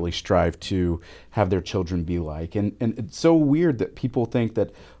parents should really strive to have their children be like. And it's so weird that people think that,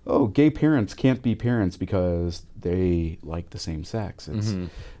 gay parents can't be parents because they like the same sex.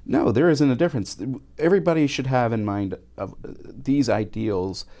 No, there isn't a difference. Everybody should have in mind of these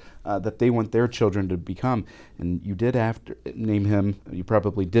ideals that they want their children to become. And you did have to name him. You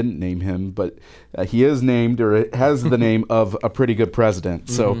probably didn't name him, but he is named, or has the name of a pretty good president.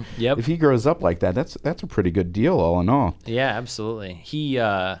 So if he grows up like that, that's a pretty good deal, all in all. Yeah, absolutely. He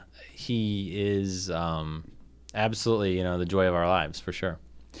is absolutely the joy of our lives, for sure.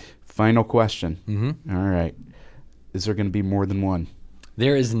 Final question. All right. Is there going to be more than one?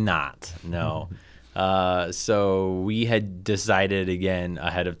 There is not. No. So we had decided again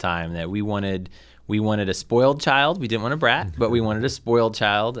ahead of time that we wanted a spoiled child. We didn't want a brat, but we wanted a spoiled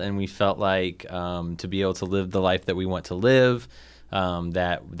child, and we felt like to be able to live the life that we want to live,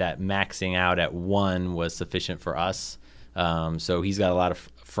 that maxing out at one was sufficient for us. So he's got a lot of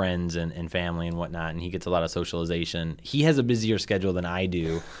friends and family and whatnot, and he gets a lot of socialization. He has a busier schedule than I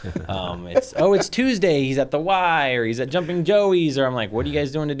do. It's Tuesday, he's at the Y, or he's at Jumping Joey's, or I'm like, what are you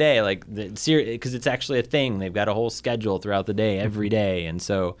guys doing today? Like, because it's actually a thing. They've got a whole schedule throughout the day, every day, and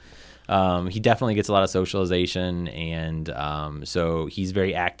so he definitely gets a lot of socialization, and so he's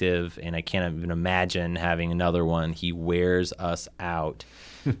very active, and I can't even imagine having another one. He wears us out.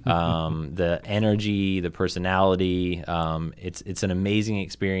 The energy, the personality, it's an amazing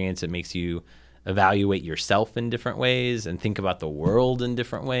experience. It makes you evaluate yourself in different ways and think about the world in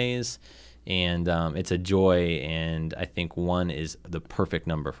different ways. And it's a joy, and I think 1 is the perfect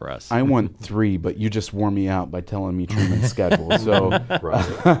number for us. I want 3, but you just wore me out by telling me Truman's schedule, so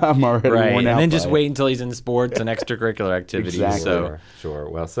Right. I'm already worn out. And then just by it. wait until he's in sports and extracurricular activities. Exactly. So Sure.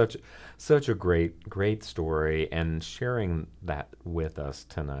 Well, such a great story, and sharing that with us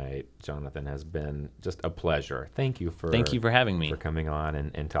tonight, Jonathan, has been just a pleasure. Thank you for having me. for coming on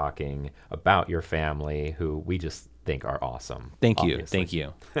and talking about your family, who we just think are awesome. Thank you. obviously. Thank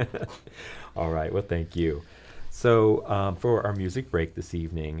you. All right. Well, thank you. So for our music break this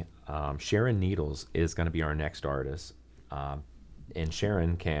evening, Sharon Needles is going to be our next artist. And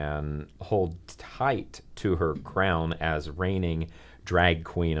Sharon can hold tight to her crown as reigning drag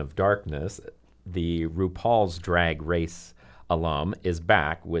queen of darkness. The RuPaul's Drag Race alum is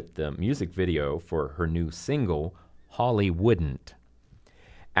back with the music video for her new single, Holly Wouldn't.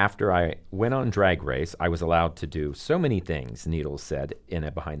 After I went on Drag Race, I was allowed to do so many things, Needles said in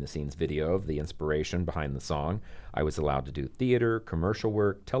a behind-the-scenes video of the inspiration behind the song. I was allowed to do theater, commercial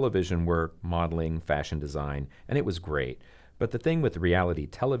work, television work, modeling, fashion design, and it was great. But the thing with reality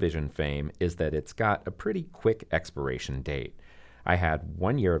television fame is that it's got a pretty quick expiration date. I had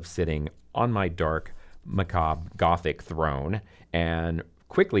 1 year of sitting on my dark, macabre, gothic throne and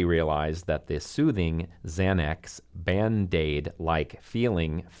quickly realized that the soothing Xanax Band-Aid-like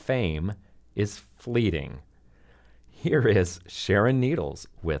feeling fame is fleeting. Here is Sharon Needles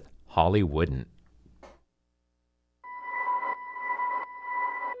with Holly Wouldn't.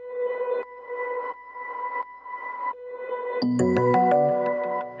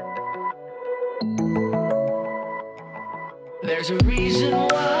 There's a reason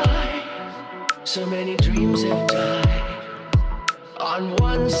why so many dreams have died on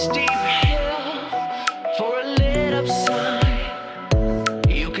one steep hill for a lit up sign.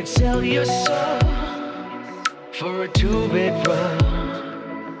 You could sell your soul for a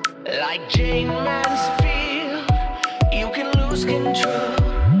 2-bedroom. Like Jane Mansfield, you can lose control.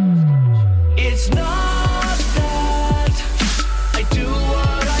 It's not that I do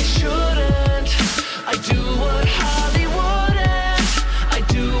what I shouldn't. I do what Hollywood and I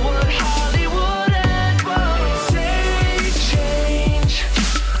do what Hollywood and say change.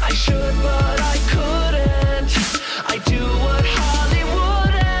 I should but I couldn't. I do what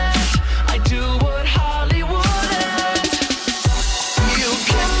Hollywood and I do what Hollywood and you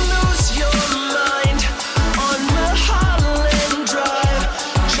can lose your mind on Mulholland Drive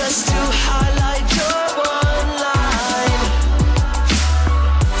just to highlight your one line.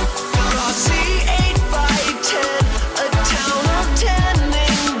 Glossy 8x10, a town of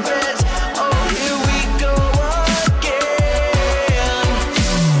tending beds. Oh, here we go again.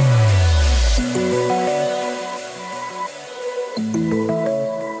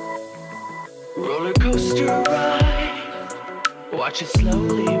 Roller coaster ride, watch it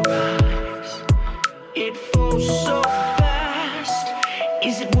slowly rise. It falls so fast,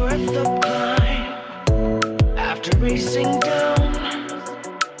 is it worth the climb? After racing down,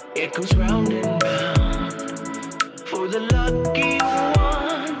 it goes round and round. For the lucky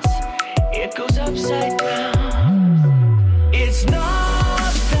ones, it goes upside down. It's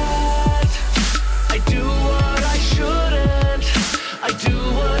not that I do what I shouldn't. I do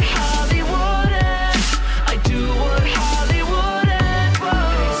what Hollywood and I do what Hollywood and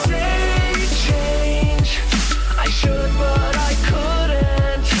say change. I should but I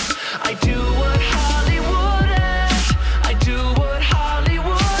couldn't. I do what Hollywood and I do what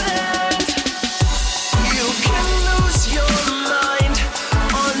Hollywood and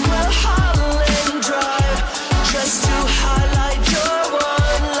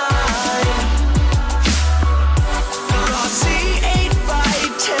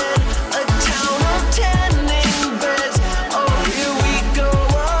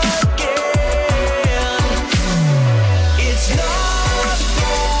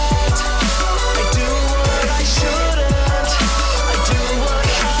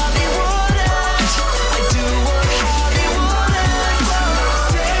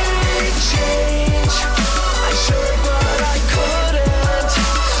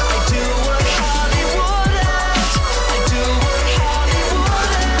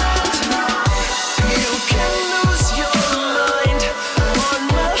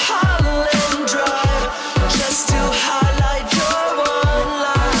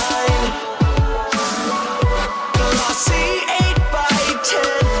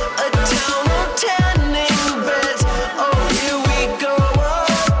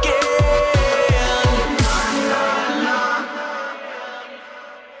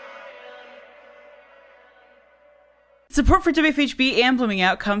Support for WFHB and Blooming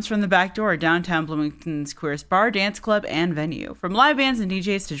Out comes from The Back Door, downtown Bloomington's queerest bar, dance club, and venue. From live bands and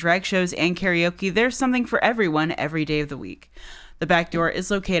DJs to drag shows and karaoke, there's something for everyone every day of the week. The Back Door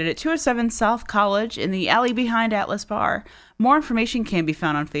is located at 207 South College in the alley behind Atlas Bar. More information can be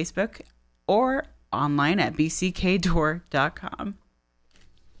found on Facebook or online at bckdoor.com.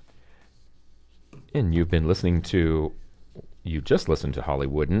 And you just listened to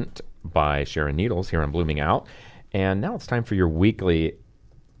Hollywouldn't by Sharon Needles here on Blooming Out. And now it's time for your weekly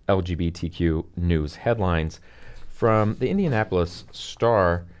LGBTQ news headlines. From the Indianapolis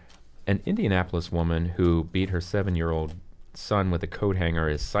Star, an Indianapolis woman who beat her 7-year-old son with a coat hanger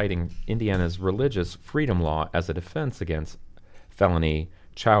is citing Indiana's religious freedom law as a defense against felony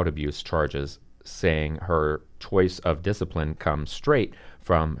child abuse charges, saying her choice of discipline comes straight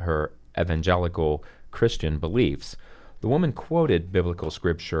from her evangelical Christian beliefs. The woman quoted biblical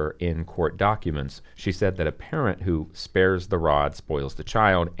scripture in court documents. She said that a parent who spares the rod spoils the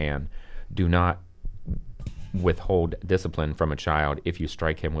child, and do not withhold discipline from a child. If you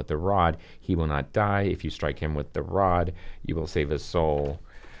strike him with the rod, he will not die. If you strike him with the rod, you will save his soul.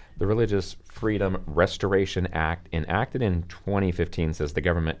 The Religious Freedom Restoration Act, enacted in 2015, says the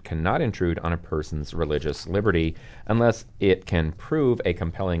government cannot intrude on a person's religious liberty unless it can prove a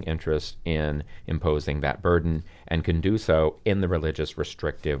compelling interest in imposing that burden, and can do so in the religious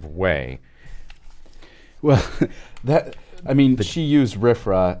restrictive way. Well, she used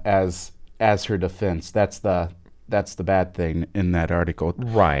RFRA as her defense. That's the bad thing in that article.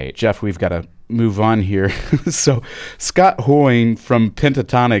 Right. Jeff, we've got to move on here. So Scott Hoying from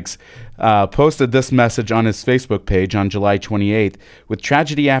Pentatonix posted this message on his Facebook page on July 28th. With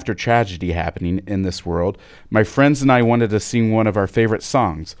tragedy after tragedy happening in this world, my friends and I wanted to sing one of our favorite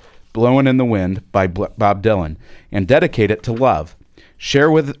songs, Blowin' in the Wind by Bob Dylan, and dedicate it to love. Share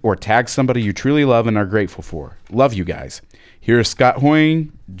with or tag somebody you truly love and are grateful for. Love you guys. Here's Scott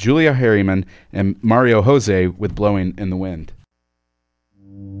Hoying, Julia Harriman, and Mario Jose with Blowin' in the Wind.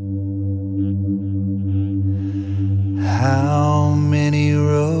 How many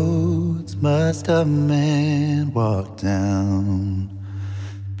roads must a man walk down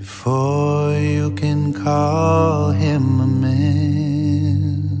before you can call him a man?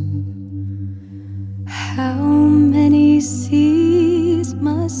 How many seas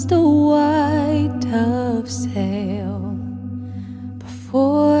must a white dove sail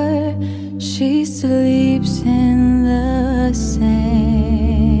before she sleeps in the sand?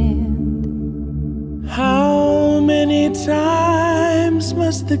 How many times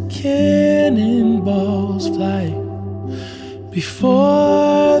must the cannonballs fly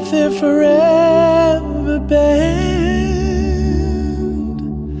before they're forever banned?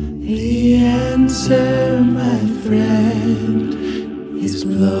 The answer, my friend, is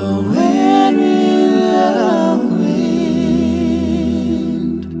blowing in the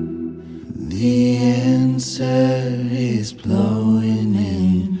wind. The answer is blowing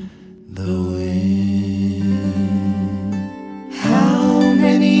in the wind. How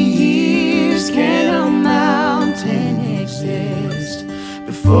many years can a mountain exist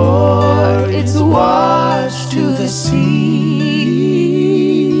before it's washed to the sea?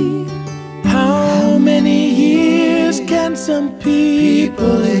 How many years can some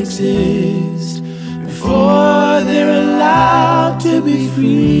people exist before they're allowed to be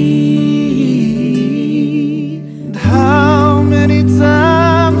free? And how many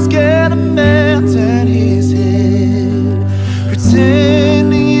times can a man turn his head,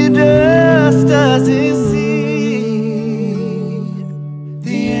 pretending he just doesn't see?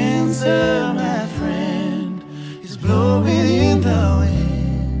 The answer, my friend, is blowing in the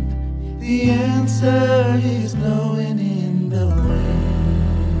wind. The answer is blowing in the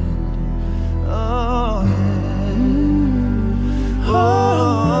wind. Oh, yeah. Oh.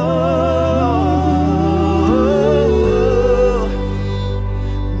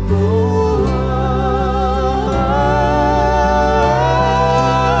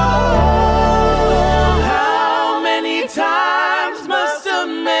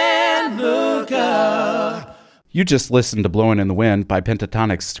 You just listened to Blowin' in the Wind by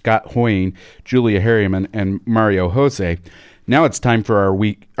Pentatonix, Scott Hoying, Julia Harriman, and Mario Jose. Now it's time for our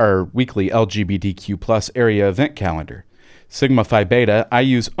weekly LGBTQ plus area event calendar. Sigma Phi Beta,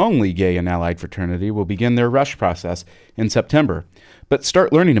 IU's only gay and allied fraternity, will begin their rush process in September. But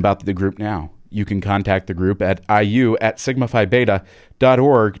start learning about the group now. You can contact the group at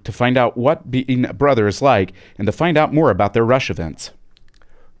iu@sigmaphibeta.org to find out what being a brother is like and to find out more about their rush events.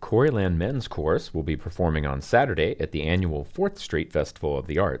 Coreyland Men's Chorus will be performing on Saturday at the annual 4th Street Festival of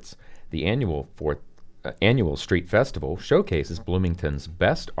the Arts. The annual Street Festival showcases Bloomington's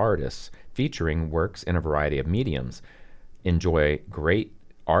best artists, featuring works in a variety of mediums. Enjoy great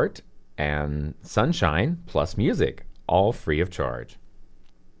art and sunshine plus music, all free of charge.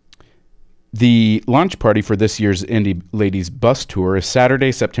 The launch party for this year's Indie Ladies Bus Tour is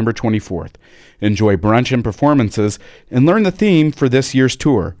Saturday, September 24th. Enjoy brunch and performances and learn the theme for this year's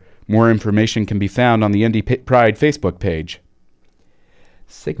tour. More information can be found on the Indie Pride Facebook page.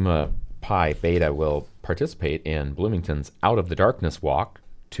 Sigma Pi Beta will participate in Bloomington's Out of the Darkness Walk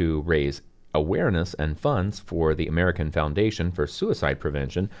to raise awareness and funds for the American Foundation for Suicide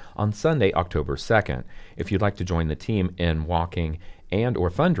Prevention on Sunday, October 2nd. If you'd like to join the team in walking and or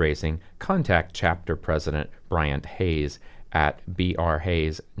fundraising, contact Chapter President Bryant Hayes at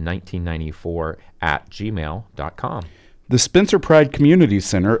brhayes1994@gmail.com. The Spencer Pride Community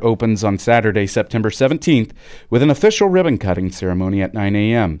Center opens on Saturday, September 17th with an official ribbon cutting ceremony at 9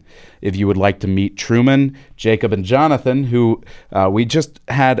 a.m. If you would like to meet Truman, Jacob, and Jonathan, who we just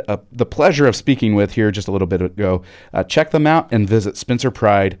had the pleasure of speaking with here just a little bit ago, check them out and visit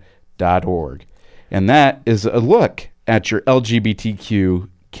spencerpride.org. And that is a look at your LGBTQ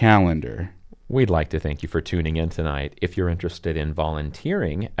calendar. We'd like to thank you for tuning in tonight. If you're interested in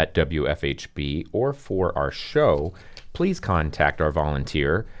volunteering at WFHB or for our show, please contact our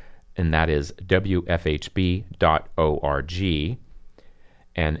volunteer, and that is wfhb.org,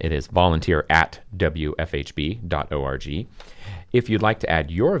 and it is volunteer at wfhb.org. If you'd like to add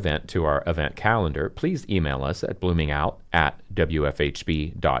your event to our event calendar, please email us at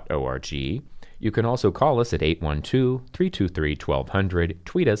bloomingout@wfhb.org. You can also call us at 812-323-1200,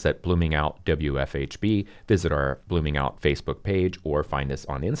 tweet us at bloomingOUT.WFHB, visit our Blooming Out Facebook page, or find us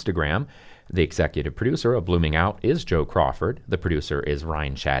on Instagram. The executive producer of Blooming Out is Joe Crawford. The producer is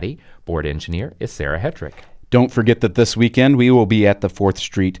Ryne Shadday. Board engineer is Sarah Hetrick. Don't forget that this weekend we will be at the 4th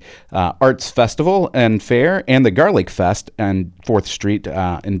Street Arts Festival and Fair and the Garlic Fest on 4th Street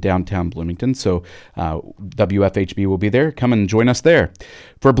in downtown Bloomington. So WFHB will be there. Come and join us there.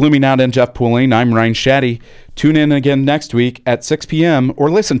 For Blooming Out and Jeff Poling, I'm Ryne Shadday. Tune in again next week at 6 p.m. or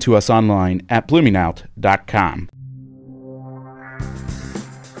listen to us online at bloomingOUT.com.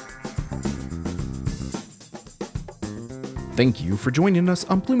 Thank you for joining us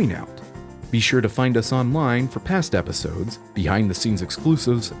on Blooming Out. Be sure to find us online for past episodes, behind-the-scenes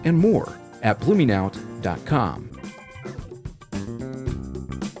exclusives, and more at bloomingOUT.com.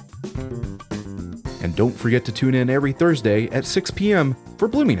 And don't forget to tune in every Thursday at 6 p.m. for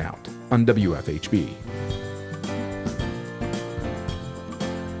Blooming Out on WFHB.